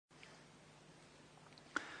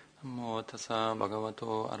Namo tassa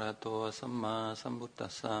bhagavato arahato samma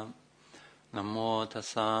sambuddhassa. Namo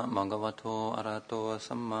tassa bhagavato arahato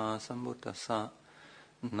samma sambuddhassa.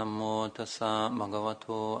 Namo tassa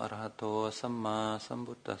bhagavato arahato samma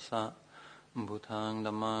sambuddhassa. Bhutang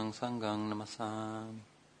dhammang sanghang namasami.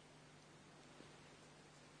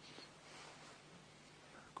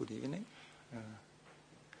 Good evening.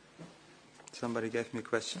 Somebody gave me a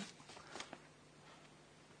question.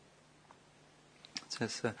 It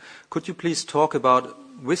says, could you please talk about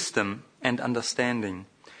wisdom and understanding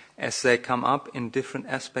as they come up in different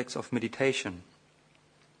aspects of meditation?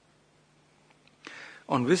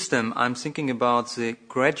 On wisdom, I'm thinking about the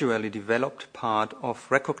gradually developed part of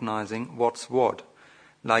recognizing what's what,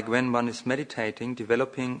 like when one is meditating,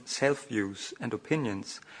 developing self-views and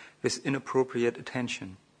opinions with inappropriate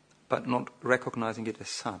attention, but not recognizing it as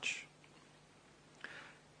such.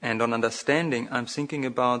 And on understanding, I'm thinking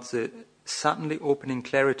about the suddenly opening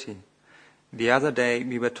clarity. The other day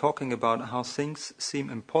we were talking about how things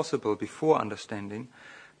seem impossible before understanding,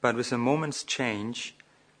 but with a moment's change,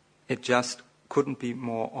 it just couldn't be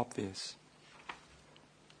more obvious.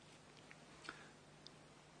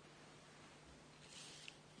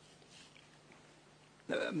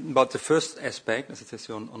 About the first aspect, as it says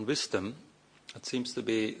on wisdom, it seems to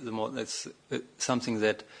be that's something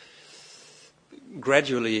that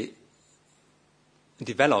gradually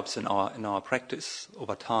develops in our practice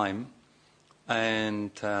over time, and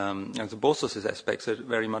so both of these aspects are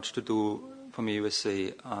very much to do for me with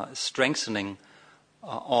the strengthening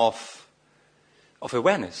of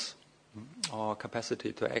awareness, our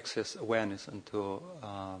capacity to access awareness and to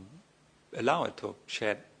allow it to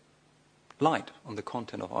shed light on the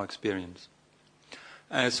content of our experience.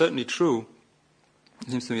 And it's certainly true. It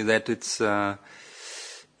seems to me that it's a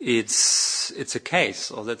case,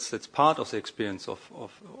 or that's part of the experience of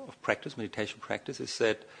practice, meditation practice, is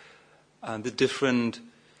that the different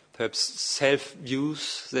perhaps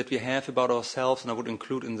self-views that we have about ourselves, and I would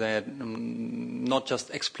include in that not just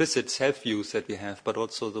explicit self-views that we have, but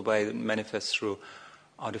also the way it manifests through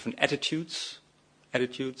our different attitudes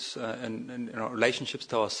and our relationships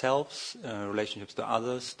to ourselves, relationships to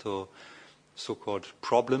others, to so-called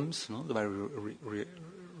problems, the way we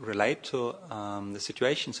relate to the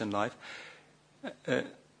situations in life,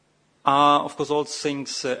 are, of course, all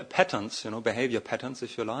things, patterns, behavior patterns,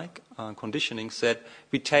 if you like, conditionings that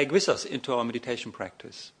we take with us into our meditation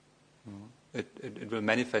practice. It will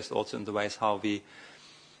manifest also in the ways how we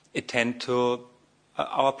attend to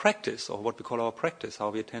our practice, or what we call our practice, how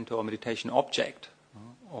we attend to our meditation object,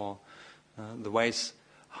 or the ways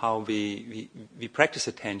how we practice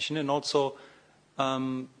attention, and also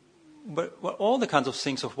but all the kinds of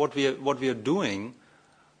things of what we are doing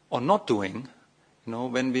or not doing,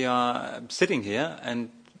 when we are sitting here and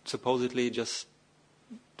supposedly just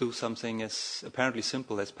do something as apparently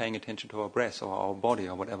simple as paying attention to our breath or our body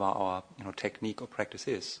or whatever our technique or practice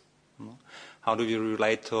is. How do we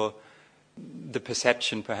relate to the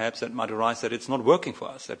perception perhaps that might arise that it's not working for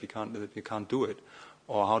us, that we can't do it?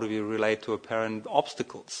 Or how do we relate to apparent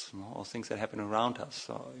obstacles, or things that happen around us?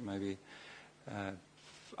 So maybe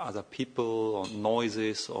other people or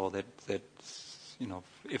noises, or that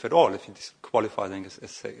if at all, if you qualify them as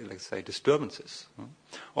let's say disturbances.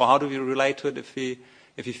 Or how do we relate to it if we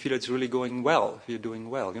feel it's really going well, if we're doing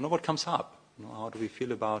well? What comes up? How do we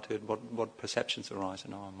feel about it? What perceptions arise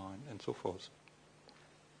in our mind, and so forth?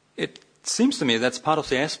 It seems to me that's part of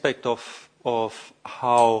the aspect of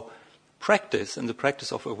how practice and the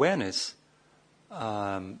practice of awareness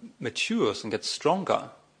matures and gets stronger.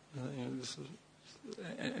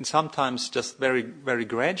 And sometimes just very, very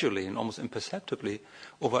gradually and almost imperceptibly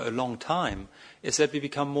over a long time, is that we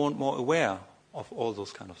become more and more aware of all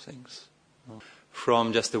those kind of things.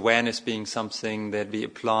 From just awareness being something that we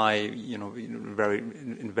apply, in a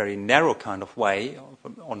very narrow kind of way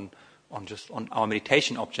on our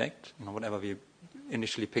meditation object, whatever we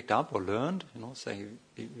initially picked up or learned, say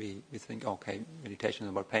we think, okay, meditation is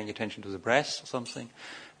about paying attention to the breath or something,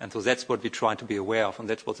 and so that's what we try to be aware of, and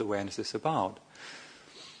that's what awareness is about.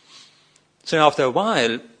 So after a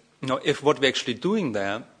while, if what we're actually doing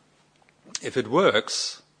there, if it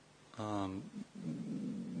works, then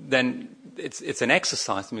it's an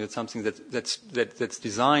exercise. It's something that's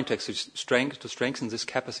designed to actually strengthen this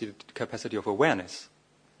capacity of awareness.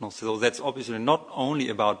 So that's obviously not only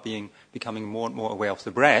about becoming more and more aware of the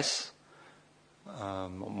breath,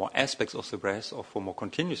 more aspects of the breath, or for more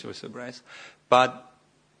continuous with the breath, but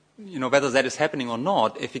whether that is happening or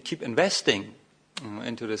not, if we keep investing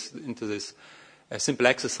into this simple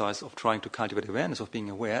exercise of trying to cultivate awareness, of being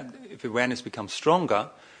aware, if awareness becomes stronger,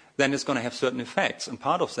 then it's going to have certain effects. And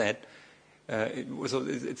part of that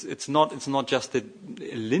it's not just a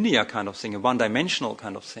linear kind of thing, a one-dimensional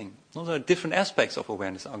kind of thing. No, there are different aspects of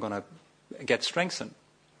awareness are going to get strengthened,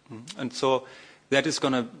 and so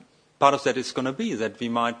part of that is going to be that we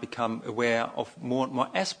might become aware of more and more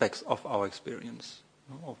aspects of our experience,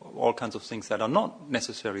 of all kinds of things that are not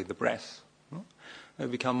necessarily the breath. We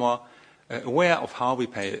become more aware of how we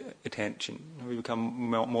pay attention. We become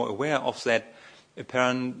more aware of that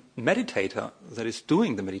apparent meditator that is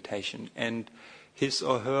doing the meditation and his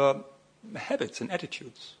or her habits and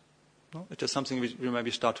attitudes. It is something we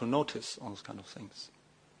maybe start to notice, all those kind of things.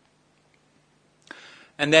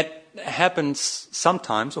 And that happens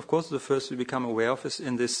sometimes, of course. The first we become aware of is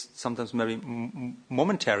in this sometimes very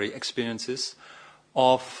momentary experiences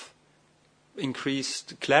of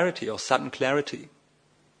increased clarity or sudden clarity,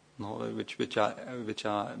 which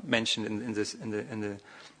are mentioned in the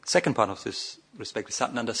second part of this respect,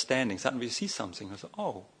 sudden understanding. Suddenly we see something and say,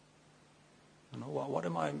 "Oh, what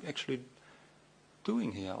am I actually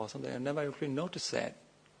doing here?" Or something. I never really noticed that.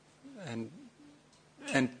 And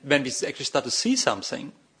when we actually start to see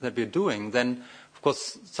something that we're doing, then of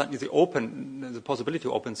course suddenly the possibility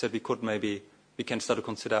opens that we can start to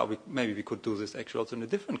consider maybe we could do this actually also in a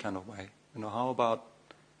different kind of way. How about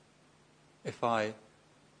if I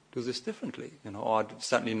do this differently? Or I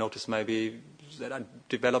suddenly notice maybe that I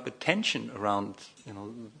develop a tension around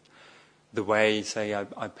the way, say,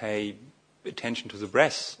 I pay attention to the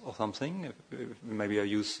breath or something. Maybe I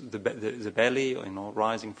use the belly, or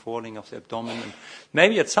rising, falling of the abdomen. And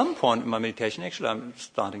maybe at some point in my meditation, actually, I'm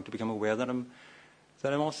starting to become aware that I'm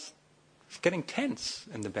also getting tense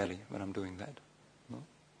in the belly when I'm doing that.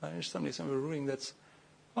 And suddenly I'm realizing that's,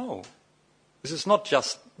 this is not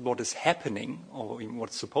just what is happening or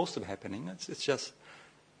what's supposed to be happening. It's just,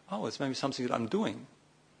 it's maybe something that I'm doing.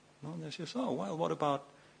 And it's just, what about,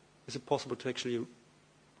 is it possible to actually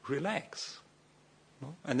relax?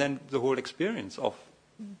 And then the whole experience of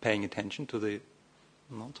paying attention to the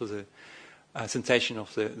sensation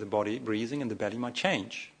of the body breathing and the belly might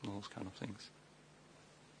change. Those kind of things.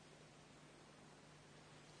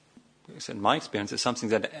 In my experience, it's something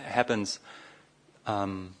that happens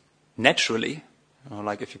naturally.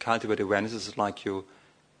 Like if you cultivate awareness, it's like you're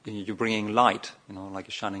bringing light. Like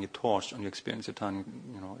you're shining a torch on your experience. You're turning,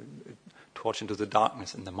 a torch into the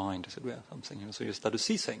darkness in the mind, as it were, something. So you start to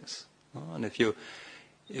see things. And if you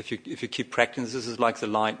keep practicing, this is like the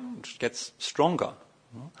light gets stronger.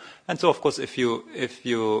 And so, of course, if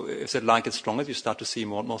that light gets stronger, you start to see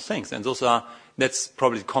more and more things. And that's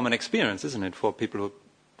probably a common experience, isn't it, for people who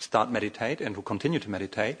start meditate and who continue to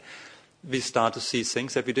meditate. We start to see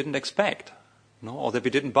things that we didn't expect, or that we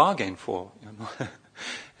didn't bargain for.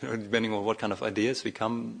 Depending on what kind of ideas we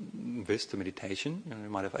come with to meditation. We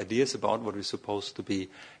might have ideas about what we're supposed to be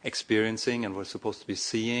experiencing and what we're supposed to be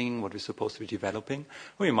seeing, what we're supposed to be developing.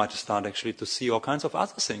 Or we might start actually to see all kinds of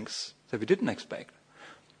other things that we didn't expect.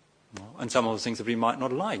 And some of the things that we might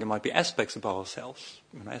not like. It might be aspects of ourselves,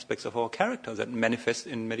 aspects of our character that manifest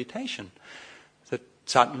in meditation, that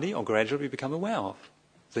suddenly or gradually we become aware of.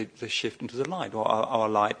 They shift into the light, or our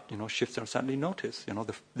light, shifts and suddenly notice.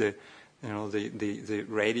 The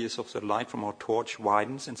radius of the light from our torch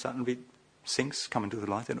widens and suddenly things come into the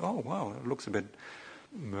light and it looks a bit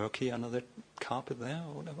murky under that carpet there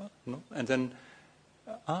or whatever. And then,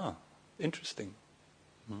 interesting.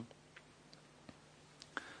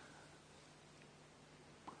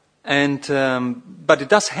 And but it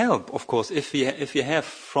does help, of course, if we have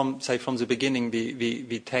from the beginning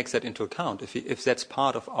we take that into account. If that's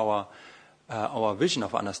part of our vision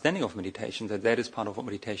of understanding of meditation, that is part of what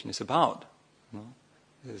meditation is about.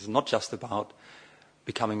 It's not just about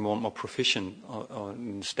becoming more and more proficient or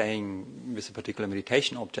staying with a particular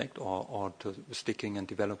meditation object or to sticking and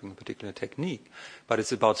developing a particular technique, but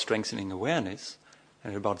it's about strengthening awareness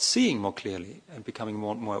and about seeing more clearly and becoming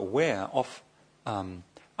more and more aware of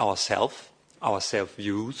our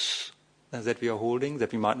self-views that we are holding,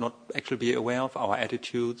 that we might not actually be aware of, our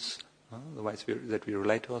attitudes, the ways that we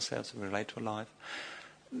relate to ourselves, we relate to life,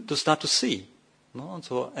 to start to see,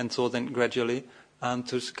 and so then gradually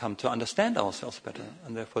to come to understand ourselves better,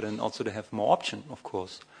 and therefore then also to have more option, of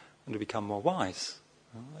course, and to become more wise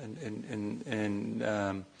in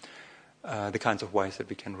the kinds of ways that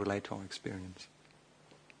we can relate to our experience.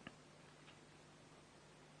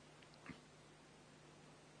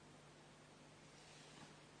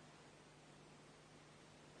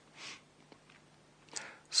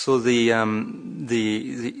 So the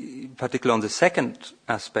particularly on the second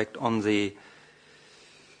aspect, on the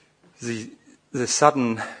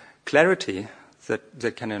sudden clarity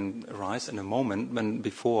that can arise in a moment when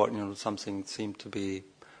before something seemed to be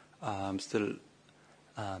still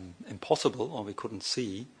impossible or we couldn't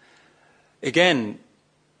see. Again,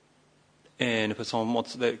 in a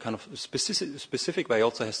somewhat kind of specific way,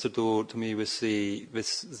 also has to do to me with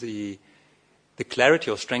the clarity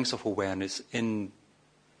or strength of awareness in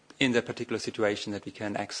that particular situation that we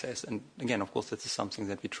can access. And again, of course, this is something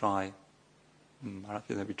that we try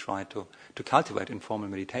to cultivate in formal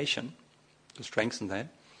meditation, to strengthen that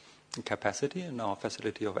capacity and our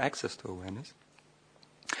facility of access to awareness.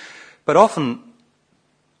 But often,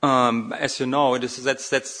 as you know,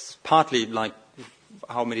 that's partly like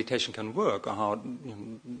how meditation can work, or how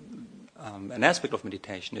an aspect of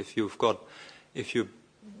meditation. If you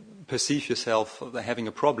perceive yourself having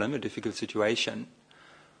a problem, a difficult situation,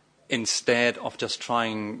 instead of just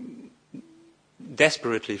trying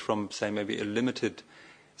desperately from, say, maybe a limited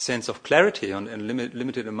sense of clarity and a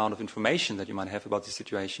limited amount of information that you might have about the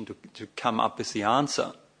situation to come up with the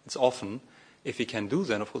answer. It's often, if we can do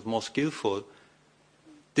that, of course, more skillful,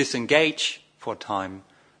 disengage for a time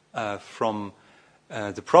from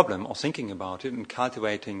the problem or thinking about it and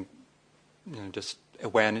cultivating just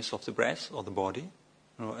awareness of the breath or the body,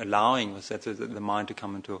 allowing the mind to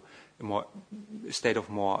come into a state of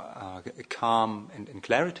more calm and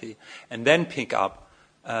clarity, and then pick up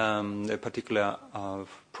a particular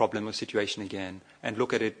problem or situation again and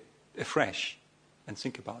look at it afresh and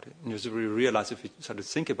think about it. And you realize if you start to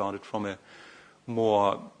think about it from a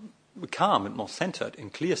more calm and more centered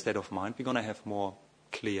and clear state of mind, we're going to have more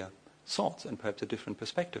clear thoughts and perhaps a different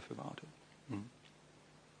perspective about it.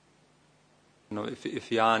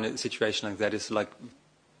 If you are in a situation like that, it's like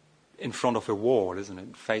in front of a wall, isn't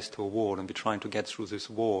it? Face to a wall, and we're trying to get through this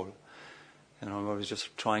wall. We're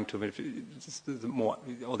just trying to,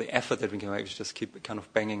 the effort that we can make is just keep kind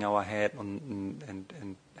of banging our head on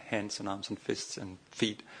and hands and arms and fists and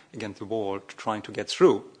feet against the wall, trying to get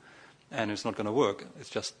through. And it's not going to work. It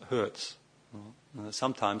just hurts.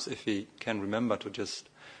 Sometimes, if we can remember to just,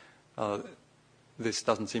 this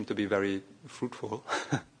doesn't seem to be very fruitful,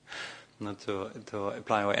 not to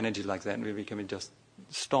apply our energy like that. We can just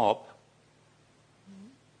stop,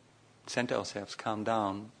 center ourselves, calm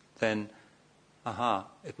down. Then,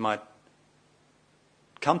 it might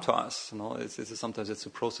come to us. Sometimes it's a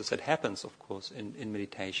process that happens, of course, in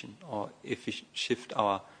meditation, or if we shift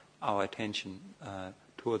our attention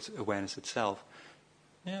towards awareness itself,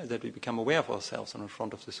 that we become aware of ourselves in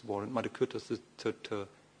front of this wall. It might occur to us to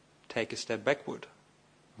take a step backward.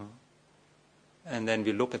 And then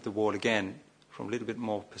we look at the wall again from a little bit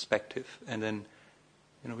more perspective, and then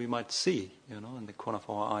we might see, in the corner of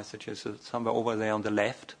our eyes, that there's somewhere over there on the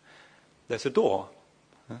left, there's a door.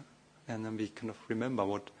 And then we kind of remember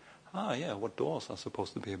what doors are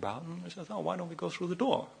supposed to be about. And we say, why don't we go through the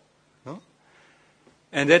door?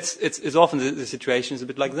 And it's often the situation is a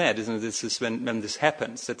bit like that, isn't it? This is when this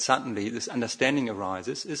happens, that suddenly this understanding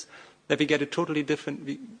arises, is that we get a totally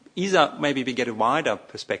different, either maybe we get a wider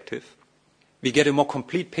perspective, we get a more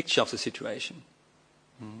complete picture of the situation.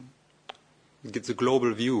 We get the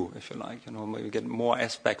global view, if you like. We get more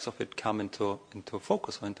aspects of it come into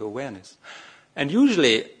focus or into awareness. And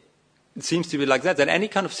usually, it seems to be like that any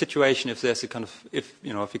kind of situation, if there's a kind of, if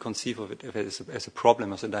you conceive of it as a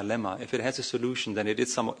problem, as a dilemma, if it has a solution, then it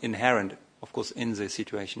is somewhat inherent, of course, in the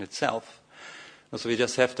situation itself. And so we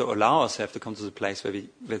just have to allow ourselves to come to the place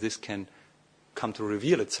where this can come to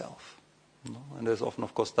reveal itself. And this often,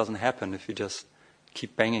 of course, doesn't happen if you just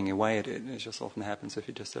keep banging away at it. It just often happens if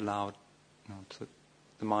you just allow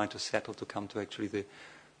the mind to settle, to come to actually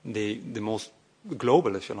the most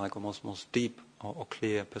global, if you like, or most deep or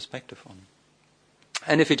clear perspective on it.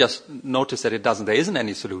 And if you just notice that there isn't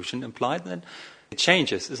any solution implied, then it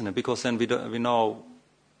changes, isn't it? Because then we know,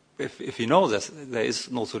 if we know there is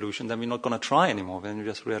no solution, then we're not going to try anymore. Then we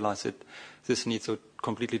just realize that this needs a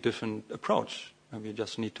completely different approach. And we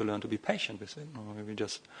just need to learn to be patient with it. Or we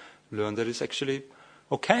just learn that it's actually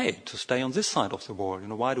okay to stay on this side of the wall.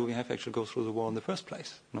 Why do we have to actually go through the wall in the first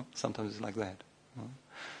place? Sometimes it's like that.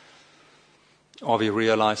 Or we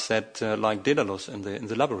realize that, like Daedalus in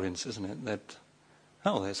the labyrinths, isn't it? That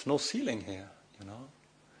there's no ceiling here.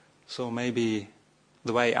 So maybe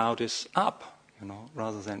the way out is up.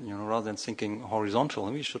 Rather than thinking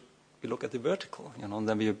horizontal, we look at the vertical. And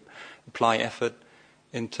then we apply effort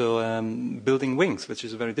into building wings, which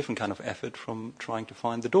is a very different kind of effort from trying to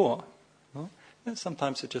find the door. And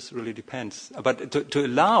sometimes it just really depends. But to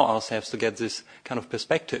allow ourselves to get this kind of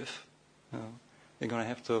perspective, we're going to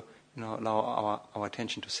have to allow our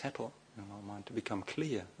attention to settle, our mind to become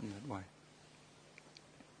clear in that way.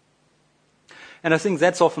 And I think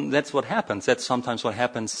that's what happens. That's sometimes what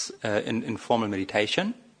happens in formal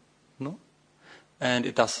meditation. And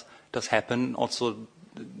it does happen also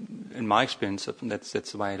in my experience,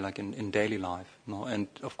 that's the way, like in daily life. And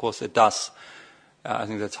of course, it does. I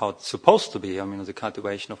think that's how it's supposed to be. I mean, the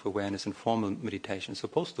cultivation of awareness in formal meditation is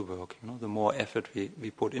supposed to work. The more effort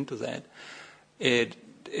we put into that,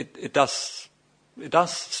 it does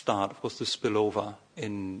start, of course, to spill over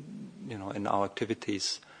in our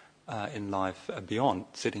activities in life beyond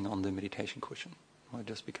sitting on the meditation cushion. It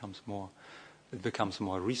just becomes more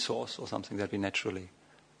a resource or something that we naturally,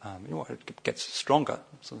 it gets stronger,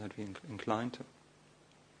 so that we incline to.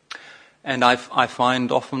 And I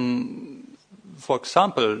find often, for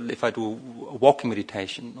example, if I do walking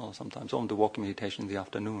meditation, or sometimes I do walking meditation in the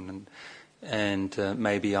afternoon, and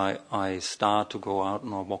maybe I start to go out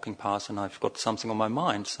on a walking path, and I've got something on my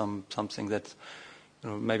mind, something that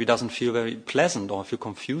maybe doesn't feel very pleasant, or I feel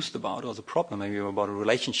confused about, or the problem, maybe about a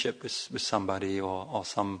relationship with somebody, or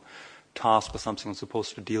some task or something I'm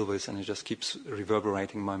supposed to deal with, and it just keeps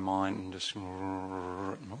reverberating in my mind, and just,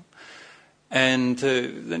 and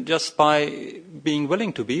then just by being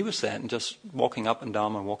willing to be with that, and just walking up and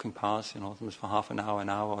down my walking path, for half an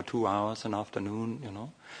hour, or 2 hours, an afternoon,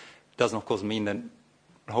 it doesn't, of course, mean that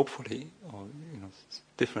hopefully, or it's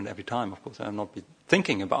different every time. Of course, I'll not be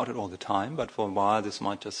thinking about it all the time, but for a while this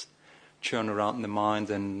might just churn around in the mind,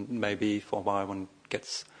 and maybe for a while one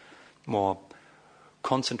gets more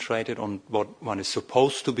concentrated on what one is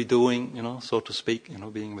supposed to be doing, so to speak,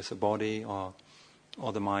 being with the body, or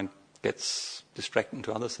the mind gets distracted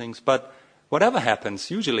into other things. But whatever happens,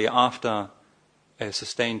 usually after a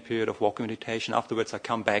sustained period of walking meditation, afterwards I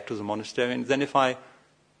come back to the monastery, and then if I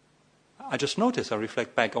just notice, I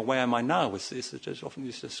reflect back, where am I now with this? It's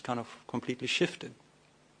just kind of completely shifted.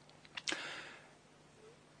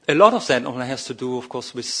 A lot of that has to do, of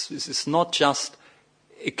course, with, it's not just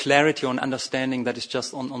a clarity or an understanding that is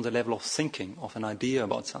just on the level of thinking, of an idea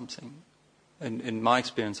about something. And in my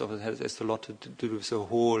experience of it, has a lot to do with the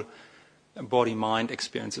whole body-mind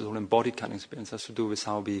experience, the whole embodied kind of experience. It has to do with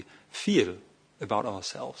how we feel about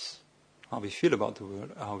ourselves, how we feel about the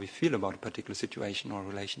world, how we feel about a particular situation or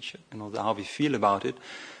relationship. How we feel about it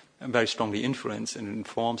very strongly influences and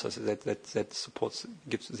informs us. That supports,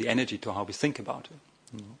 gives the energy to how we think about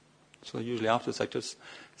it. So usually afterwards I just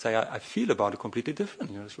say I feel about it completely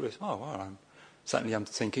different. Just realize, suddenly I'm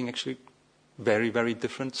thinking actually very, very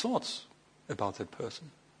different thoughts about that person.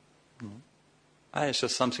 And it's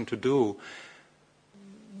just something to do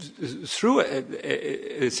through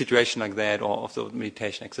a situation like that, or of the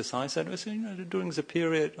meditation exercise, that was during the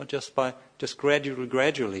period, or just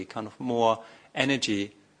gradually, kind of more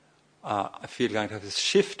energy. I feel like it has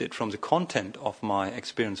shifted from the content of my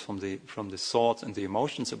experience, from the thoughts and the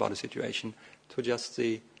emotions about a situation, to just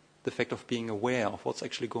the fact of being aware of what's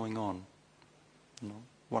actually going on.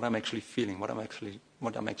 What I'm actually feeling, what I'm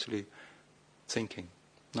actually thinking.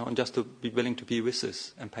 And just to be willing to be with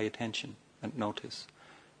this and pay attention and notice.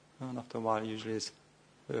 And after a while, usually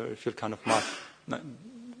I feel kind of the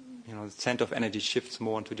center of energy shifts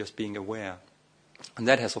more into just being aware. And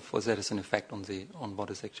that has, of course, an effect on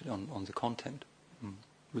what is actually on the content,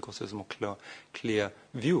 because there's a more clear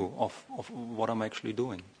view of what I'm actually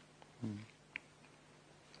doing.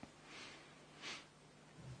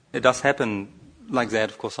 It does happen like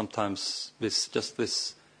that, of course, sometimes with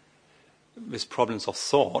problems of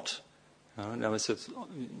thought. There was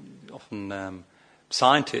often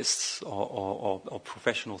scientists or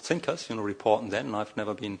professional thinkers, report on that, and I've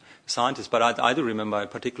never been a scientist, but I do remember a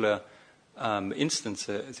particular instance,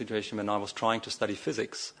 a situation when I was trying to study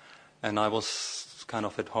physics, and I was kind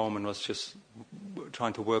of at home and was just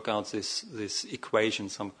trying to work out this equation,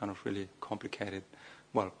 some kind of really complicated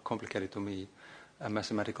to me, a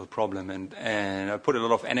mathematical problem, and I put a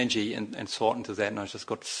lot of energy and thought into that, and I just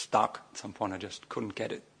got stuck at some point. I just couldn't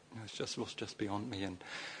get it. It was just beyond me, and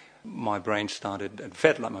my brain it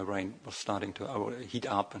felt like my brain was starting to heat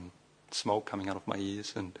up, and smoke coming out of my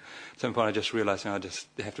ears, and at some point I just realized, I just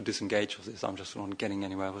have to disengage with this. I'm just not getting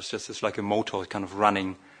anywhere. It was it's like a motor kind of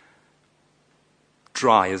running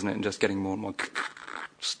dry, isn't it, and just getting more and more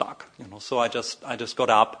stuck. So I just got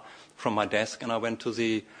up from my desk and I went to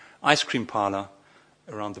the ice cream parlor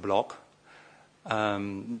around the block.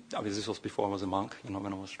 This was before I was a monk, when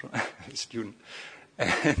I was a student,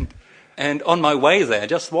 and on my way there,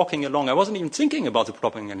 just walking along, I wasn't even thinking about the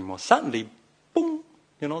problem anymore. Suddenly, boom.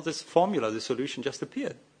 This formula, this solution just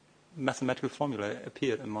appeared. Mathematical formula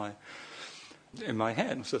appeared in my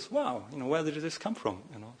head. And says, wow, where did this come from?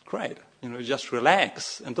 Great. Just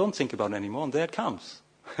relax and don't think about it anymore, and there it comes.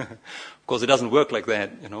 Of course, it doesn't work like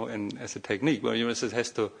that, as a technique. Well, you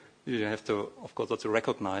have to, of course, also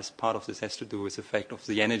recognize part of this has to do with the fact of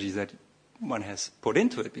the energy that one has put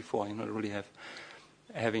into it before, to really have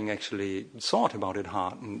having actually thought about it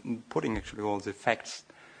hard and putting actually all the facts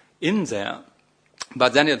in there.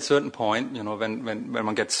 But then at a certain point, when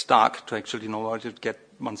one gets stuck, to actually, to get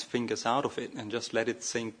one's fingers out of it and just let it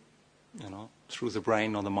sink, through the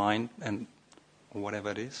brain or the mind and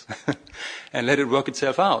whatever it is, and let it work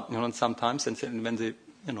itself out. And sometimes, and when the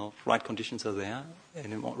right conditions are there,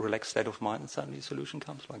 in a more relaxed state of mind, and suddenly a solution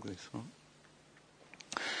comes like this.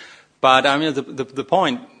 But I mean, the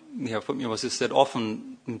point here for me was is that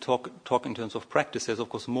often in talk in terms of practice, there's of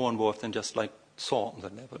course more involved than just like thought on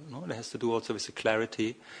that level. It has to do also with the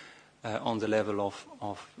clarity on the level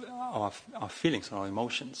of our feelings and our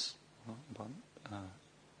emotions about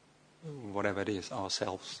whatever it is,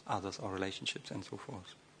 ourselves, others, our relationships, and so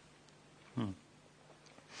forth.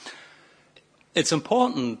 It's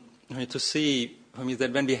important to see for me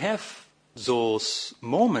that when we have those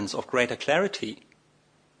moments of greater clarity,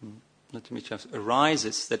 that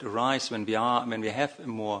arise when we have a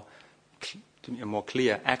more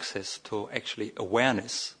clear access to actually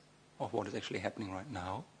awareness of what is actually happening right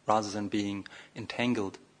now, rather than being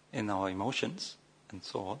entangled in our emotions and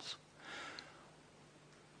thoughts,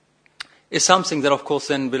 is something that, of course,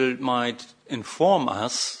 then might inform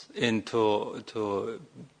us to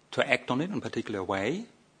act on it in a particular way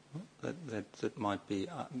that might be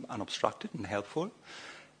unobstructed and helpful.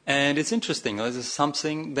 And it's interesting. This is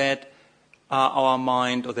something that our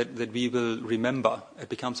mind, or that we will remember. It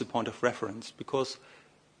becomes a point of reference, because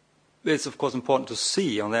it's, of course, important to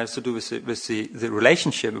see, and that has to do with the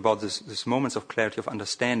relationship about this moments of clarity of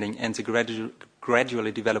understanding and the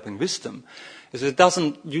gradually developing wisdom. Is it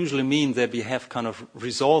doesn't usually mean that we have kind of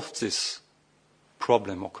resolved this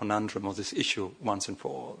problem or conundrum or this issue once and for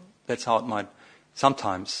all. That's how it might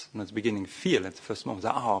sometimes, at the beginning, feel at the first moment.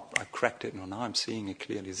 I cracked it, now I'm seeing it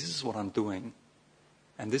clearly. This is what I'm doing,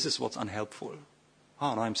 and this is what's unhelpful.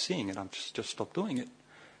 Now I'm seeing it, I'm just stop doing it.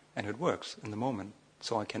 And it works in the moment.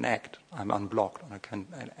 So I can act. I'm unblocked, and I can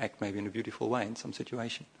act maybe in a beautiful way in some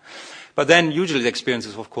situation. But then usually the experience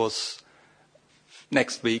is, of course,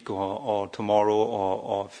 next week or tomorrow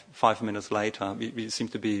or 5 minutes later, we seem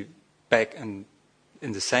to be back in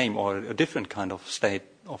the same or a different kind of state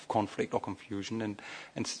of conflict or confusion,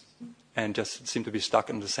 and just seem to be stuck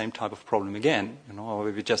in the same type of problem again. Or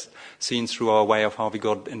we've just seen through our way of how we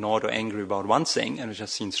got annoyed or angry about one thing, and we've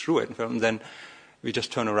just seen through it, and then we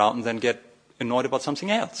just turn around and then get annoyed about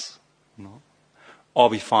something else, or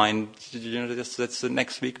we find, that's the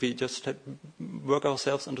next week we just work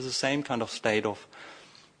ourselves into the same kind of state of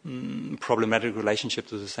problematic relationship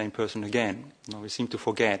to the same person again. We seem to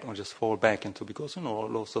forget or just fall back into, because all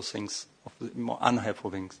those things, of the more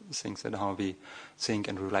unhelpful things that how we think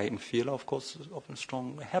and relate and feel, are, of course, often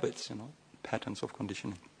strong habits, patterns of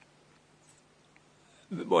conditioning.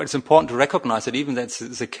 Well, it's important to recognize that even that's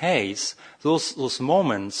the case, those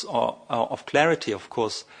moments of clarity, of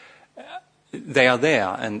course, they are there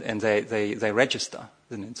and they register.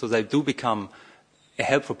 So they do become a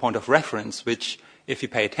helpful point of reference, which, if we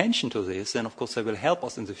pay attention to this, then of course they will help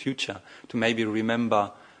us in the future to maybe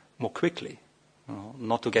remember more quickly,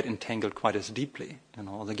 not to get entangled quite as deeply.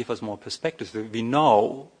 They give us more perspective. We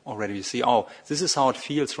know already, we see, this is how it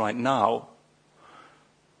feels right now.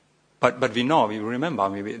 But we remember,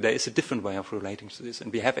 there is a different way of relating to this,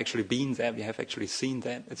 and we have actually been there, we have actually seen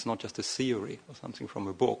that. It's not just a theory or something from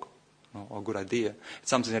a book or a good idea. It's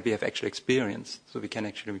something that we have actually experienced, so we can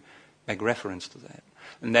actually make reference to that.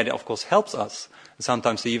 And that, of course, helps us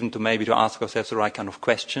sometimes even to ask ourselves the right kind of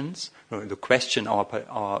questions, to question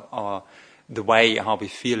the way how we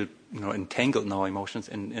feel, entangled in our emotions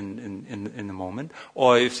in the moment.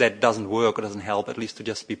 Or if that doesn't work or doesn't help, at least to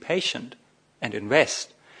just be patient and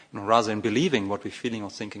invest. Rather than believing what we're feeling or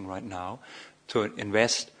thinking right now, to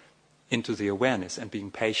invest into the awareness and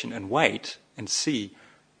being patient and wait and see,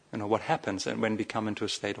 what happens and when we come into a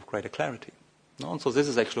state of greater clarity. And so this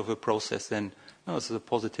is actually a process then, this is a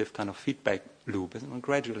positive kind of feedback loop, and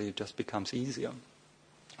gradually it just becomes easier.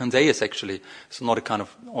 And there is actually, it's not a kind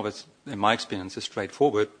of, always in my experience, a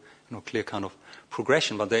straightforward, clear kind of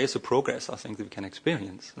progression, but there is a progress, I think, that we can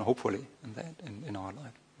experience, hopefully, in that, in our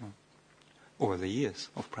life. Over the years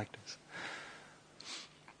of practice.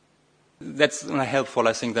 That's helpful,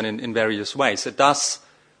 I think, then in various ways. It does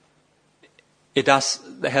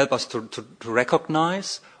help us to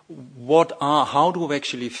recognize how do we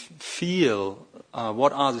actually feel,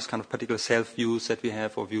 what are these kind of particular self-views that we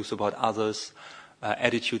have, or views about others,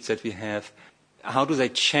 attitudes that we have, how do they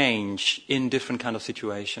change in different kind of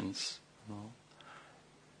situations?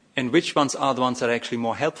 And which ones are the ones that are actually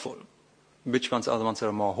more helpful? Which ones are the ones that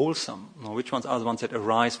are more wholesome? Which ones are the ones that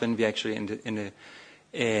arise when we actually in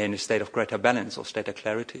a state of greater balance or state of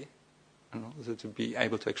clarity? So to be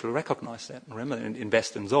able to actually recognize that and remember and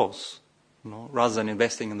invest in those, rather than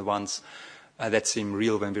investing in the ones that seem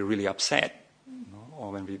real when we're really upset,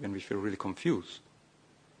 or when we feel really confused.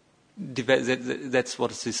 That's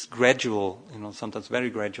what is this gradual, sometimes very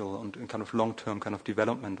gradual and kind of long-term kind of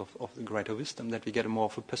development of the greater wisdom, that we get more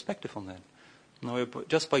of a perspective on that.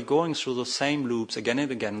 Just by going through those same loops again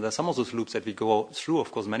and again, there are some of those loops that we go through,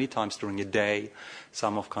 of course, many times during a day,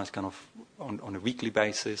 some of kind of on a weekly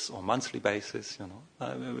basis or monthly basis,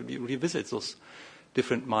 we revisit those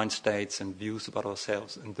different mind states and views about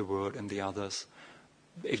ourselves and the world and the others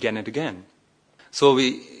again and again. So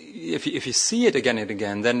if you see it again and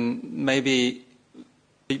again, then maybe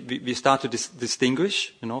we start to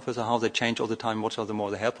distinguish, first how they change all the time, what are the more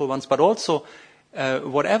the helpful ones, but also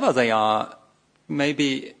whatever they are,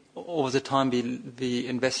 maybe over the time we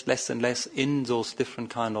invest less and less in those different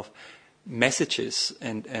kind of messages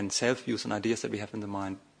and self-views and ideas that we have in the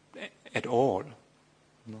mind at all.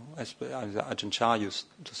 As Ajahn Chah used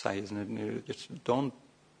to say, isn't it? Just don't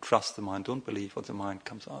trust the mind, don't believe what the mind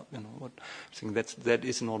comes up. I think that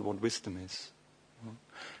is not what wisdom is.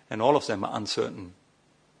 And all of them are uncertain,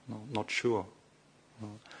 not sure.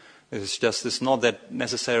 It's not that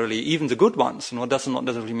necessarily, even the good ones, doesn't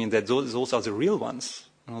really mean that those are the real ones.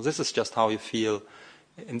 This is just how you feel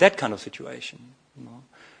in that kind of situation.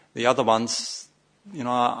 The other ones,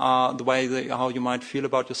 are the way how you might feel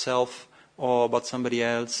about yourself or about somebody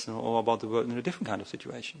else or about the world in a different kind of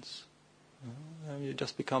situations. You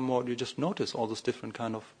just become more, you just notice all those different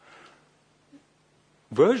kind of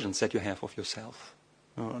versions that you have of yourself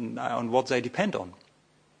on what they depend on.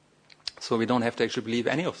 So we don't have to actually believe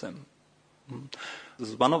any of them. This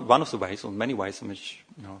is one of the ways, or many ways in which,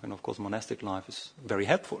 and of course monastic life is very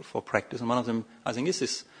helpful for practice. And one of them, I think, is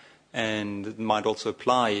this. And it might also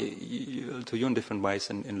apply to you in different ways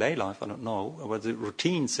in lay life, I don't know. But the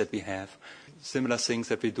routines that we have, similar things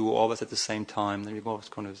that we do always at the same time. Then we've always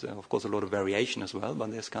of course, a lot of variation as well,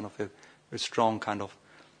 but there's kind of a strong kind of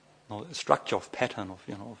structure of pattern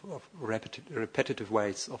of repetitive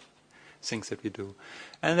ways of things that we do.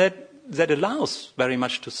 And that allows very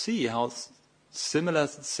much to see how similar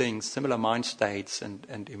things, similar mind states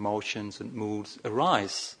and emotions and moods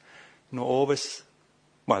arise. Always,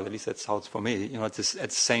 well, at least that's how it's for me, at the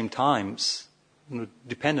same times,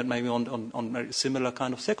 dependent maybe on similar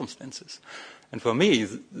kind of circumstances. And for me,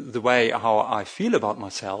 the way how I feel about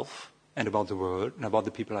myself and about the world and about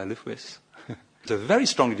the people I live with, it very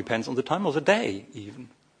strongly depends on the time of the day even.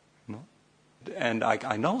 And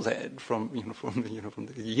I know that from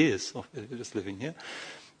the years of just living here.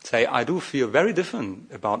 Say, I do feel very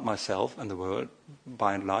different about myself and the world,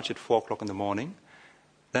 by and large, at 4 o'clock in the morning,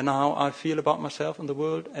 than how I feel about myself and the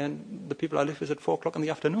world and the people I live with at 4 o'clock in the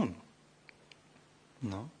afternoon.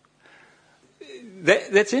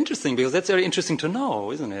 That's interesting, because that's very interesting to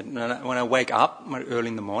know, isn't it? When I wake up early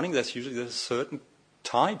in the morning, there's certain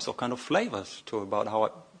types of kind of flavors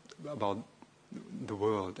about the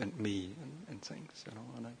world and me and things,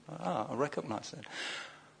 and I recognize that.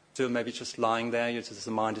 Still maybe just lying there,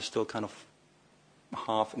 the mind is still kind of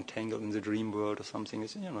half entangled in the dream world or something.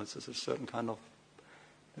 It's a certain kind of,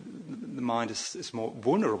 the mind is more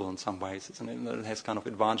vulnerable in some ways, isn't it? It has kind of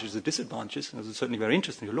advantages and disadvantages, and it's certainly very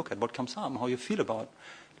interesting to look at what comes up and how you feel about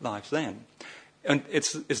life then. And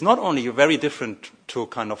it's not only very different to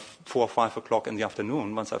kind of 4 or 5 o'clock in the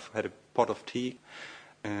afternoon, once I've had a pot of tea.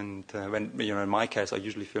 And when in my case, I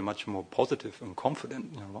usually feel much more positive and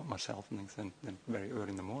confident about myself and things than very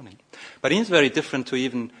early in the morning. But it's very different to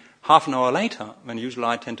even half an hour later, when usually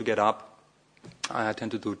I tend to get up. I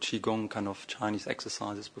tend to do Qigong, kind of Chinese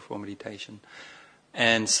exercises before meditation,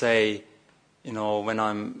 and say, when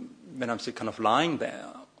I'm still kind of lying there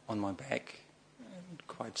on my back, and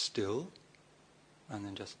quite still, and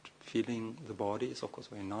then just feeling the body is of course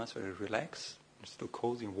very nice, very relaxed. It's still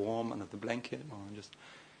cozy and warm under the blanket, or just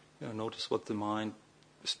notice what the mind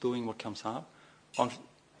is doing, what comes up.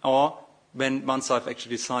 Or once I've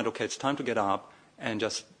actually decided, okay, it's time to get up, and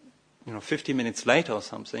just 50 minutes later or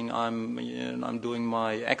something, I'm doing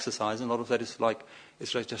my exercise, and a lot of that is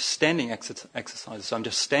it's like just standing exercises. So I'm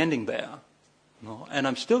just standing there, and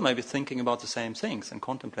I'm still maybe thinking about the same things and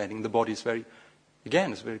contemplating. The body is very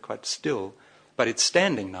quite still, but it's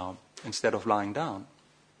standing now instead of lying down.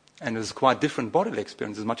 And it's a quite different bodily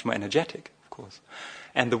experience. It's much more energetic, of course.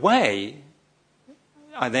 And the way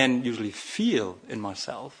I then usually feel in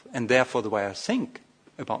myself, and therefore the way I think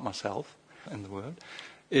about myself and the world,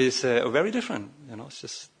 is very different. It's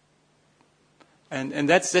just, and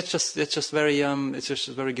that's just very it's just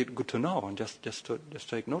very good to know, and just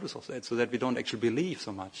take notice of that, so that we don't actually believe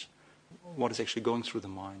so much what is actually going through the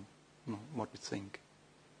mind, what we think.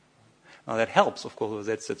 Now that helps, of course.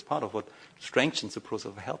 That's part of what strengthens the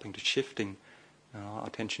process of helping, to shifting our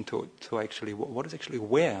attention to actually what is actually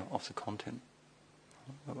aware of the content,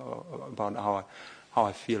 about how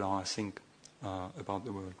I feel, how I think about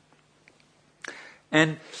the world.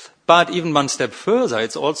 But even one step further,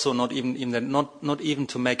 it's also not even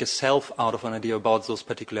to make a self out of an idea about those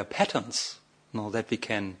particular patterns, that we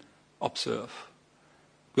can observe.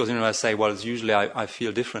 Because I say, well, it's usually I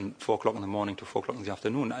feel different 4 o'clock in the morning to 4 o'clock in the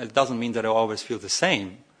afternoon. It doesn't mean that I always feel the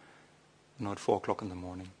same, at 4 o'clock in the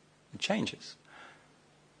morning. It changes.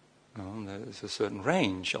 There's a certain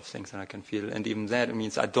range of things that I can feel, and even that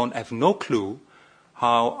means I don't have no clue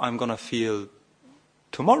how I'm going to feel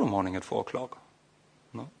tomorrow morning at 4 o'clock.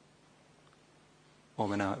 Or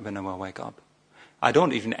when I wake up. I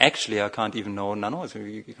can't even know,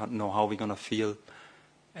 you can't know how we're going to feel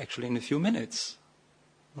actually in a few minutes.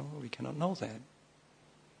 No, we cannot know that.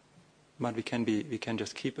 But we can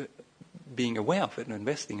just keep being aware of it and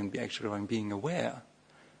investing and being aware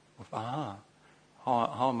of, how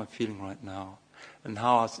am I feeling right now? And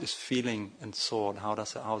how is feeling and thought, how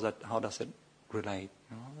does it relate?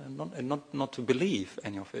 And not to believe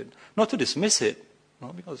any of it, not to dismiss it.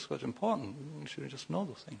 Because it's quite important. We should just know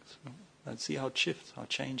those things. And see how it shifts, how it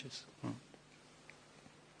changes.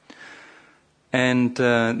 And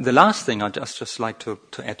the last thing I'd just like to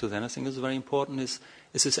add to that, I think is very important, is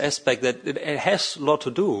this aspect that it has a lot to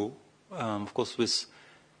do, of course, with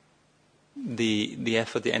the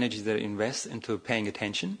effort, the energy that it invests into paying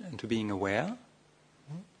attention and to being aware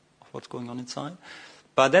of what's going on inside.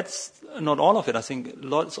 But that's not all of it. I think a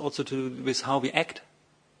lot is also to do with how we act.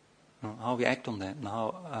 How we act on that, and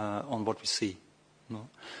how on what we see.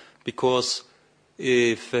 Because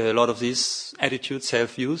if a lot of these attitudes,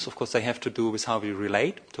 self-views, of course, they have to do with how we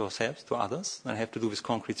relate to ourselves, to others. They have to do with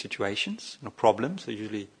concrete situations, problems,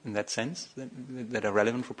 usually in that sense, that are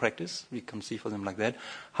relevant for practice. We conceive of them like that.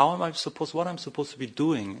 What I'm supposed to be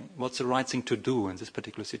doing? What's the right thing to do in this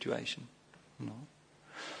particular situation?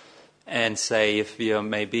 And say if we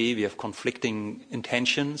have conflicting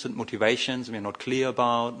intentions and motivations we are not clear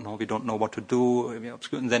about, we don't know what to do,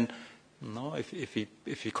 and then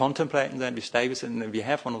if we contemplate that, we stay with it, and we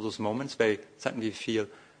have one of those moments where suddenly we feel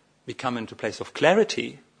we come into a place of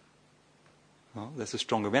clarity. There's a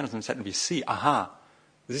strong awareness, and suddenly we see,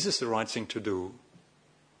 this is the right thing to do.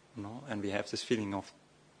 And we have this feeling of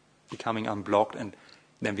becoming unblocked, and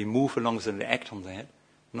then we move along and act on that.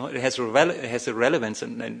 It has a relevance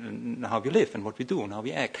in how we live and what we do and how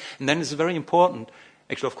we act. And then it's very important,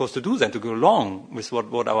 actually, of course, to do that, to go along with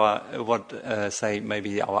our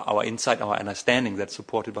insight, our understanding that's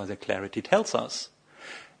supported by the clarity tells us.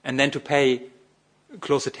 And then to pay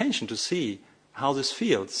close attention to see how this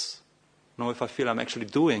feels. If I feel I'm actually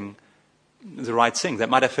doing the right thing. That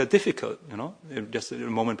might have felt difficult, just a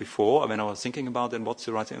moment before when I was thinking about it, what's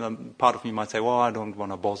the right thing. Part of me might say, I don't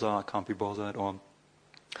want to bother, I can't be bothered, or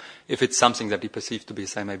if it's something that we perceive to be,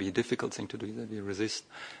 say, maybe a difficult thing to do, that we resist.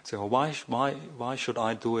 Say, why should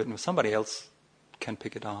I do it? Somebody else can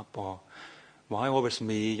pick it up, or why always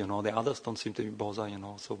me? The others don't seem to be bothered,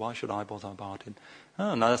 so why should I bother about it?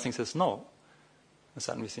 Another thing says no. And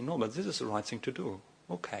suddenly we think, no, but this is the right thing to do.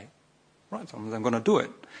 Okay, right, so I'm going to do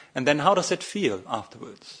it. And then how does it feel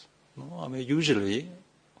afterwards? Usually,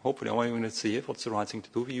 hopefully, when we see it, what's the right thing to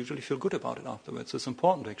do, we usually feel good about it afterwards. So it's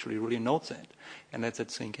important to actually really note that and let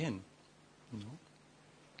that sink in.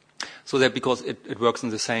 So that because it works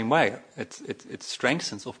in the same way, it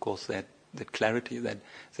strengthens, of course, that clarity,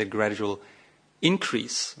 that gradual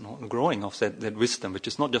increase, growing of that wisdom, which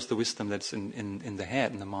is not just the wisdom that's in the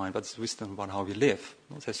head, in the mind, but it's wisdom about how we live.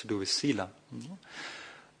 It has to do with sila.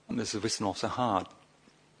 And this is wisdom of the heart.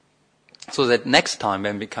 So that next time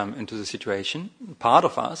when we come into the situation, part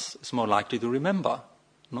of us is more likely to remember.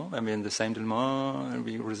 When we're in the same dilemma and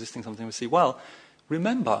we're resisting something, we see,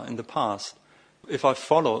 remember in the past, if I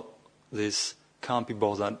follow this, can't be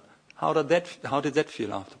bothered, how did that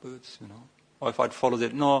feel afterwards? Or if I'd followed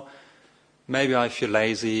it, maybe I feel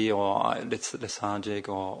lazy or lethargic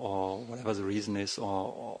or whatever the reason is,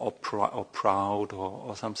 or proud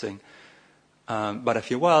or something. But I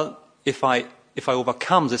feel, if I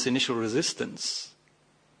overcome this initial resistance,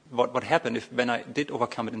 what happened when I did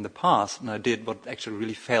overcome it in the past and I did what actually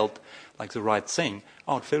really felt like the right thing,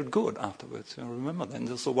 it felt good afterwards. I remember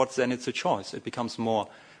then. So then it's a choice. It becomes more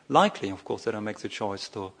likely, of course, that I make the choice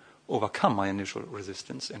to overcome my initial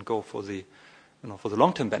resistance and go for the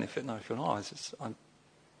long-term benefit. And I feel, I'm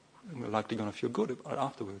likely going to feel good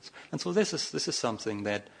afterwards. And so this is something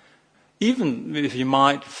that, even if you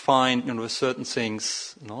might find, certain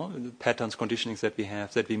things, patterns, conditionings that we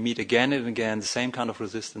have, that we meet again and again, the same kind of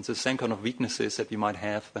resistance, the same kind of weaknesses that we might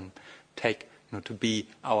have, and take, to be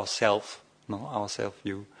ourself, our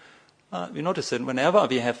self-view. We notice that whenever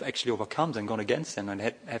we have actually overcome and gone against them and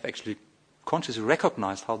have actually consciously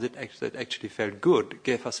recognized how that actually felt good, it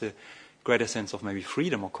gave us a greater sense of maybe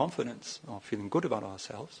freedom or confidence or feeling good about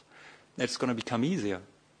ourselves, it's going to become easier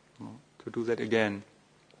to do that again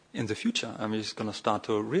in the future. And we're just going to start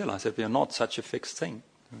to realize that we are not such a fixed thing.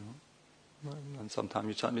 And sometimes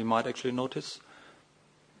you suddenly might actually notice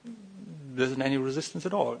there isn't any resistance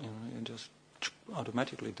at all. You just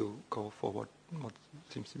automatically do go for what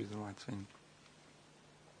seems to be the right thing.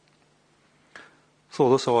 So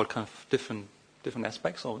those are all kind of different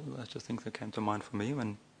aspects. So that's just things that came to mind for me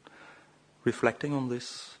when reflecting on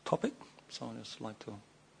this topic. So I just like to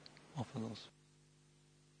offer those.